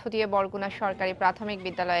উপজেলার মধ্য দিয়ে বরগুনা সরকারি প্রাথমিক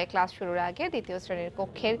বিদ্যালয়ে ক্লাস শুরুর আগে দ্বিতীয় শ্রেণীর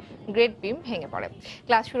কক্ষের গ্রেড বিম ভেঙে পড়ে।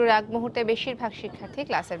 ক্লাস শুরুর আগ মুহূর্তে বেশিরভাগ শিক্ষার্থী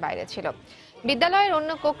ক্লাসের বাইরে ছিল। বিদ্যালয়ের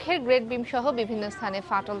অন্য কক্ষের গ্রেড বিম সহ বিভিন্ন স্থানে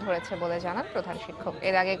ফাটল ধরেছে বলে জানান প্রধান শিক্ষক।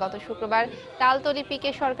 এর আগে গত শুক্রবার তালতলী পিকে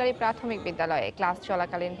সরকারি প্রাথমিক বিদ্যালয়ে ক্লাস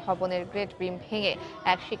চলাকালীন ভবনের গ্রেড বিম ভেঙে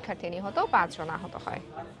এক শিক্ষার্থী নিহত, 5 জন আহত হয়।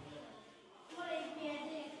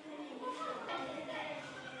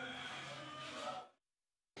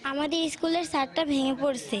 আমাদের স্কুলের ছাদটা ভেঙে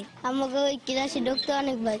পড়ছে, আমাকে ওই ক্লাসে ঢুকতে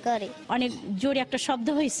অনেক ভয় করে। অনেক জোরে একটা শব্দ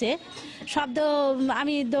হয়েছে,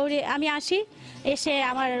 আমি আসি, এসে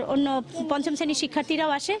আমার অন্য 5ম শ্রেণীর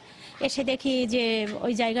শিক্ষার্থীরাও আসে, এসে দেখি যে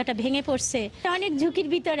ওই জায়গাটা ভেঙে পড়ছে। অনেক ঝুঁকির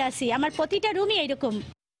ভিতরে আছি, আমার প্রতিটা রুমই এরকম।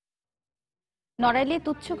 নড়াইলে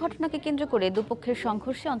তুচ্ছ ঘটনাকে কেন্দ্র করে দুপক্ষের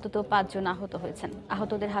সংঘর্ষে অন্তত 5 জন আহত হয়েছেন।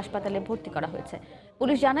 আহতদের হাসপাতালে ভর্তি করা হয়েছে।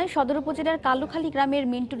 পুলিশ জানায়, সদর উপজেলার কালুখালী গ্রামের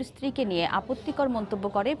মিন্টুর স্ত্রীকে নিয়ে আপত্তিকর মন্তব্য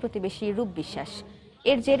করে প্রতিবেশী রূপ বিশ্বাস।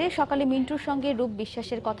 এর জেরে সকালে মিন্টুর সঙ্গে রূপ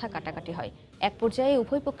বিশ্বাসের কথা কাটাকাটি হয়। এক পর্যায়ে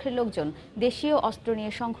উভয় পক্ষের লোকজন দেশীয় অস্ত্র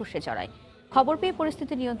নিয়ে সংঘর্ষে জড়ায়। খবর পেয়ে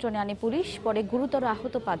পরিস্থিতি নিয়ন্ত্রণে আনে পুলিশ। পরে গুরুতর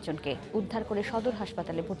আহত 5 জনকে উদ্ধার করে সদর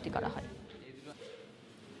হাসপাতালে ভর্তি করা হয়।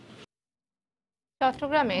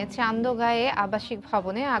 চট্টগ্রামে চান্দগাঁয়ে আবাসিক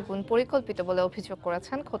ভবনে আগুন পরিকল্পিত বলে অভিযোগ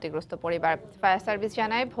করেছেন ক্ষতিগ্রস্ত পরিবার। ফায়ার সার্ভিস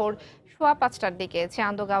জানায়, ভোর 5:15টার দিকে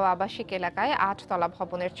চান্দগাঁও আবাসিক এলাকায় 8 তলা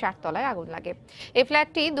ভবনের 4 তলায় আগুন লাগে। এই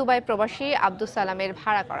ফ্ল্যাটটি দুবাই প্রবাসী আব্দুস সালামের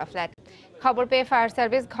ভাড়া করা ফ্ল্যাট। খবর পেয়ে ফায়ার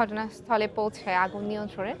সার্ভিস ঘটনাস্থলে পৌঁছে আগুন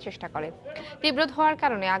নিয়ন্ত্রণের চেষ্টা করে। তীব্র ধোঁয়ার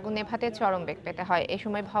কারণে আগুন নেভাতে চরম বেগ পেতে হয়। এ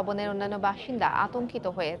সময় ভবনের অন্যান্য বাসিন্দা আতঙ্কিত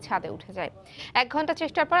হয়ে ছাদে উঠে যায়। 1 ঘন্টা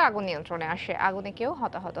চেষ্টার পর আগুন নিয়ন্ত্রণে আসে। আগুনে কেউ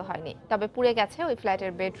হতাহত হয়নি, তবে পুড়ে গেছে ওই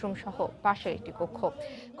ফ্ল্যাটের বেডরুম সহ পাশের একটি কক্ষ।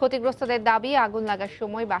 ক্ষতিগ্রস্তদের দাবি, আগুন লাগার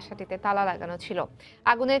সময় বাসাটিতে তালা লাগানো ছিল।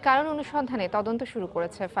 আগুনের কারণ অনুসন্ধানে তদন্ত শুরু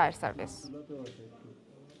করেছে ফায়ার সার্ভিস।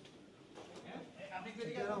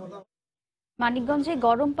 মানিকগঞ্জে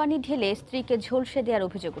গরম পানি ঢেলে স্ত্রীকে ঝলসে দেওয়ার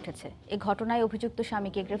অভিযোগ উঠেছে। এ ঘটনায় অভিযুক্ত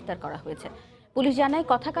স্বামীকে গ্রেফতার করা হয়েছে। পুলিশ জানায়,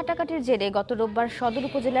 কথা কাটাকাটির জেরে গত রোববার সদর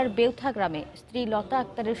উপজেলার বেউথা গ্রামে স্ত্রী লতা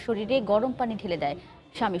আক্তারের শরীরে গরম পানি ঢেলে দেয়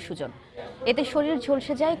স্বামী সুজন। এতে শরীর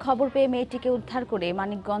ঝলসে যায়। খবর পেয়ে মেয়েটিকে উদ্ধার করে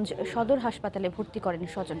মানিকগঞ্জ সদর হাসপাতালে ভর্তি করেন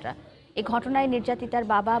স্বজনরা। এ ঘটনায় নির্যাতিতার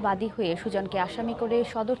বাবা বাদী হয়ে সুজনকে আসামি করে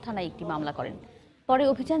সদর থানায় একটি মামলা করেন। পরে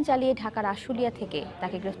অভিযান চালিয়ে ঢাকার আশুলিয়া থেকে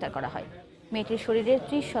তাকে গ্রেফতার করা হয়। মেয়েটির শরীরের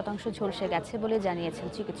 30% ঝলসে গেছে বলে জানিয়েছেন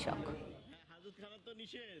চিকিৎসক।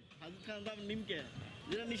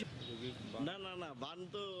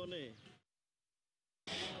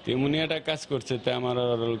 তেমনি একটা কাজ করছে, তা আমার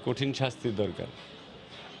কঠিন শাস্তির দরকার।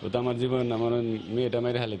 ও তো আমার জীবন, আমার মেয়েটা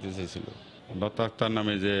মেরে হালাতে চাইছিল। লতা আক্তার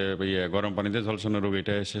নামে যে গরম পানিতে ঝলসানো রোগ,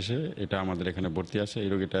 এটা এসেছে, এটা আমাদের এখানে ভর্তি আছে। এই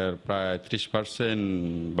রোগীটার প্রায় 30%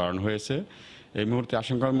 বার্ন হয়েছে। এই মুহূর্তে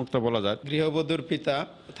আশঙ্কামুক্ত বলা যায়। গৃহবধূর পিতা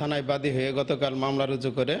থানায় বাদী হয়ে গতকাল মামলা রুজু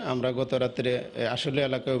করে আমরা গত রাত্রে আশুলিয়া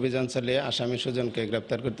এলাকায় অভিযান চালিয়ে আসামি সুজনকে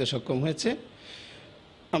গ্রেপ্তার করতে সক্ষম হয়েছে।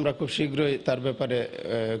 আমরা খুব শীঘ্রই তার ব্যাপারে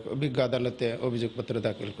বিজ্ঞ আদালতে অভিযোগপত্র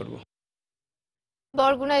দাখিল করব।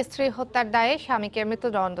 বরগুনায় স্ত্রী হত্যার দায়ে স্বামীকে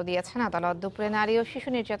মৃত্যুদণ্ড দিয়েছেন আদালত। দুপুরে নারী ও শিশু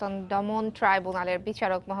নির্যাতন দমন ট্রাইব্যুনালের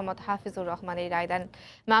বিচারক মোহাম্মদ হাফিজুর রহমান এই রায় দেন।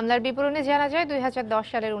 মামলার বিবরণে জানা যায়, 2010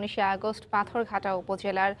 সালের 19 আগস্ট পাথরঘাটা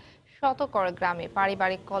উপজেলার শতকর গ্রামে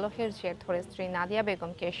পারিবারিক কলহের জের ধরে স্ত্রী নাদিয়া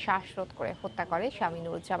বেগমকে শ্বাসরোধ করে হত্যা করে স্বামী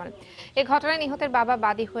নুরুজ্জামান। এ ঘটনায় নিহতের বাবা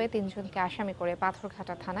বাদী হয়ে 3 জনকে আসামি করে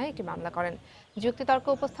পাথরঘাটা থানায় একটি মামলা করেন। যুক্তিতর্ক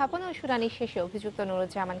উপস্থাপন ও শুনানি শেষে অভিযুক্ত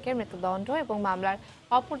নুরুজ্জামানকে মৃত্যুদণ্ড এবং মামলার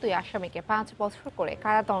অপর 2 আসামিকে 5 বছর করে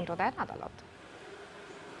কারাদণ্ড দেন আদালত।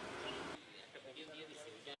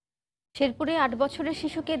 শেরপুরে 8 বছরের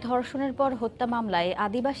শিশুকে ধর্ষণের পর হত্যা মামলায়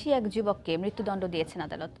আদিবাসী এক যুবককে মৃত্যুদণ্ড দিয়েছেন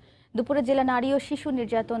আদালত। দুপুরে জেলা নারী ও শিশু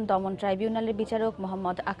নির্যাতন দমন ট্রাইব্যুনালের বিচারক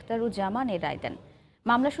মোহাম্মদ আখতারুজ্জামান এই রায় দেন।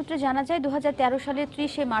 মামলা সূত্রে জানা যায়, 2013 সালের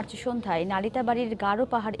 30 মার্চ সন্ধ্যায় নালিতাবাড়ির গারো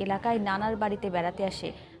পাহাড় এলাকায় নানার বাড়িতে বেড়াতে আসে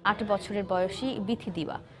 8 বছরের বয়সী বিথি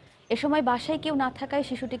দিবা। এ সময় বাসায় কেউ না থাকায়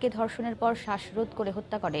শিশুটিকে ধর্ষণের পর শ্বাসরোধ করে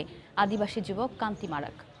হত্যা করে আদিবাসী যুবক কান্তি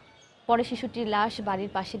মারাক। পরে শিশুটির লাশ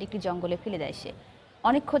বাড়ির পাশের একটি জঙ্গলে ফেলে দেয় সে।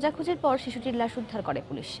 অনেক খোঁজাখুঁজির পর শিশুটির লাশ উদ্ধার করে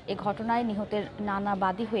পুলিশ। এ ঘটনায় নিহতের নানা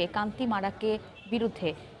বাদী হয়ে কান্তি মারাকের বিরুদ্ধে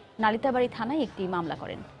নালিতাবাড়ি থানায় একটি মামলা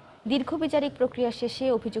করেন। দীর্ঘ বিচারিক প্রক্রিয়া শেষে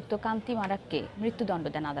অভিযুক্ত কান্তি মারাককে মৃত্যুদণ্ড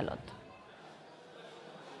দেন আদালত।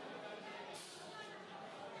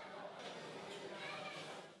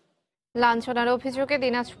 লাঞ্ছনার অভিযোগে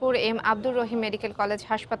Dinajpur M Abdur Rahim medical college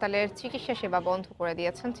হাসপাতালের চিকিৎসা সেবা বন্ধ করে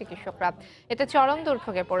দিয়েছেন চিকিৎসকরা। এতে চরম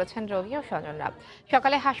দুর্ভোগে পড়েছেন রোগী ও স্বজনরা।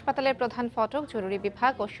 সকালে হাসপাতালের প্রধান ফটক, জরুরি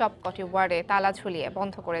বিভাগ ও সবকটি ওয়ার্ডে তালা ঝুলিয়ে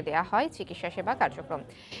বন্ধ করে দেওয়া হয় চিকিৎসা সেবা কার্যক্রম।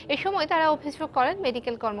 এ সময় তারা অভিযোগ করেন,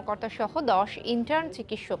 মেডিকেল কর্মকর্তা সহ 10 ইন্টার্ন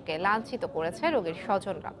চিকিৎসককে লাঞ্ছিত করেছে রোগীর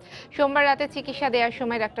স্বজনরা। সোমবার রাতে চিকিৎসা দেওয়ার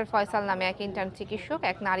সময় ডাক্তার ফয়সাল নামে এক ইন্টার্ন চিকিৎসক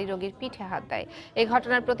এক নারী রোগীর পিঠে হাত দেয়। এই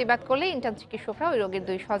ঘটনার প্রতিবাদ করলে ইন্টার্ন চিকিৎসকরা ওই রোগীর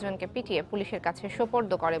 2 স্বজনকে পিটিয়ে পুলিশের কাছে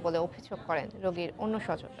সোপর্দ করে বলে অভিযোগ করেন রোগীর অন্য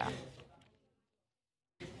স্বজনরা।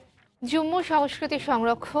 জম্মু সংস্কৃতি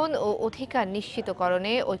সংরক্ষণ ও অধিকার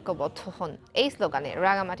নিশ্চিতকরণে ঐক্যবদ্ধ হন, এই স্লোগানে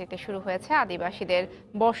রাঙামাটিতে শুরু হয়েছে আদিবাসীদের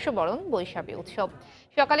বর্ষবরণ বৈশাখী উৎসব।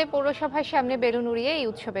 সকালে পৌরসভার সামনে বেলুন উড়িয়ে এই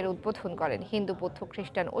উৎসবের উদ্বোধন করেন হিন্দু বৌদ্ধ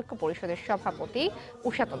খ্রিস্টান ঐক্য পরিষদের সভাপতি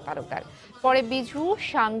উষাতন তালুকদার। পরে বিজু,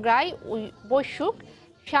 সাংগ্রাই, বৈশুক,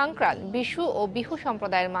 সংক্রান, বিশু ও বিহু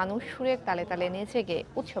সম্প্রদায়ের মানুষ সুরের তালে তালে নেচে গিয়ে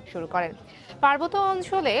উৎসব শুরু করেন। পার্বত্য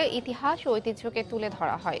অঞ্চলে ইতিহাস ও ঐতিহ্যকে তুলে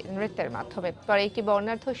ধরা হয় নৃত্যের মাধ্যমে। পরে একটি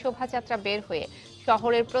বর্ণাঢ্য শোভাযাত্রা বের হয়ে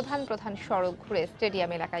শহরের প্রধান প্রধান সড়ক ঘুরে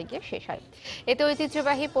স্টেডিয়াম এলাকায় গিয়ে শেষ হয়। এতে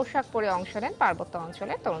ঐতিহ্যবাহী পোশাক পরে অংশ নেন পার্বত্য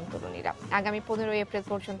অঞ্চলের তরুণ তরুণীরা। আগামী 15 এপ্রিল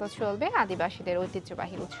পর্যন্ত চলবে আদিবাসীদের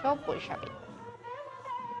ঐতিহ্যবাহী উৎসব বৈশাখী।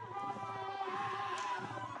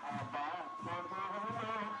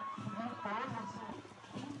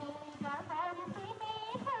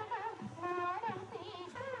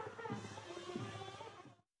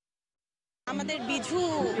 আমাদের বিজু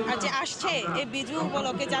যে আসছে, এই বিজু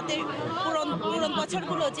উপলক্ষে যাতে পুরন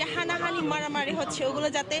বছরগুলো যে হানাহানি মারামারি হচ্ছে ওগুলো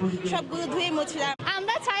যাতে সবগুলো ধুয়ে মুছে যায়।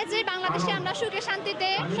 আমরা চাই যে বাংলাদেশে আমরা সুখে শান্তিতে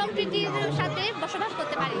সম্প্রীতির সাথে বসবাস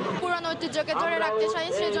করতে পারি। পুরনো ঐতিহ্যকে ধরে রাখতে চাই,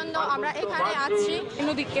 সেজন্য আমরা এখানে আছি।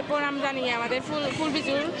 নদীকে প্রণাম জানিয়ে আমাদের ফুল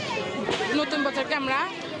বিজুর নতুন বছরকে আমরা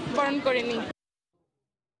বরণ করে নিই।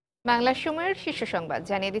 বাংলা সময়ের শীর্ষ সংবাদ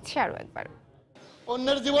জানিয়ে দিচ্ছি আরো একবার।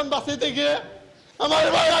 অন্যের জীবন বাঁচাইতে গিয়ে আমার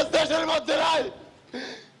ভাই আজ দেশের মধ্যে নাই।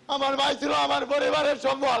 আমার ভাই ছিল আমার পরিবারের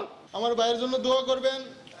সম্বল। আমার ভাইয়ের জন্য দোয়া করবেন,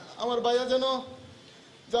 আমার ভাইয়া যেন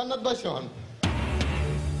জান্নাতবাসী হন।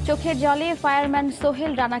 চোখের জলে ফায়ারম্যান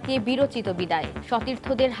সোহেল রানাকে বীরোচিত বিদায়।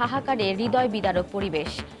 সতীর্থদের হাহাকারে হৃদয় বিদারক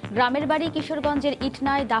পরিবেশ। গ্রামের বাড়ি কিশোরগঞ্জের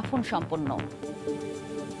ইটনায় দাফন সম্পন্ন।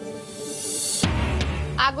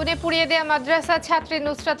 আগুনে পুড়িয়ে দেয়া মাদ্রাসা ছাত্রী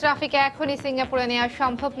নুসরাত রাফিকে এখনই সিঙ্গাপুরে নেওয়া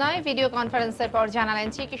সম্ভব নয়। ভিডিও কনফারেন্সের পর জানালেন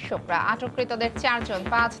চিকিৎসকরা। আটককৃতদের 4 জন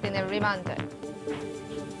 5 দিনের রিমান্ডে।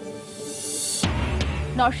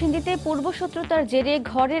 নরসিংদীতে পূর্বশত্রুতার জেরে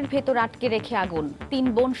ঘরের ভেতর আটকে রেখে আগুন। 3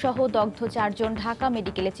 বোন সহ দগ্ধ 4 জন ঢাকা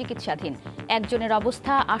মেডিকেলে চিকিৎসাধীন। একজনের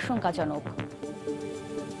অবস্থা আশঙ্কাজনক।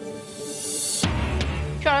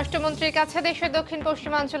 স্বরাষ্ট্রমন্ত্রীর কাছে দেশের দক্ষিণ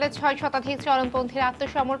পশ্চিমাঞ্চলে 6 শতাধিক চরমপন্থীর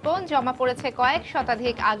আত্মসমর্পণ। জমা পড়েছে কয়েক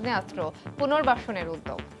শতাধিক আগ্নেয়াস্ত্র। পুনর্বাসনের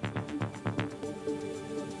উদ্যোগ।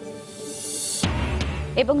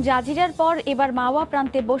 এবং জাজিরার পর এবার মাওয়া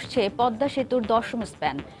প্রান্তে বসছে পদ্মা সেতুর 10ম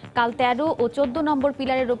স্প্যান। কাল 13 ও 14 নম্বর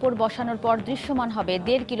পিলারের ওপর বসানোর পর দৃশ্যমান হবে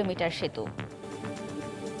 1.5 কিলোমিটার সেতু।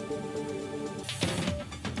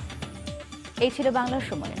 এই ছিল বাংলার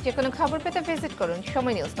সময়। যে কোনো খবর পেতে ভিজিট করুন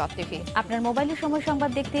সময়নিউজ.tv। আপনার মোবাইলে সময়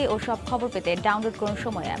সংবাদ দেখতে ও সব খবর পেতে ডাউনলোড করুন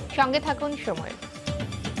সময় অ্যাপ। সঙ্গে থাকুন সময়।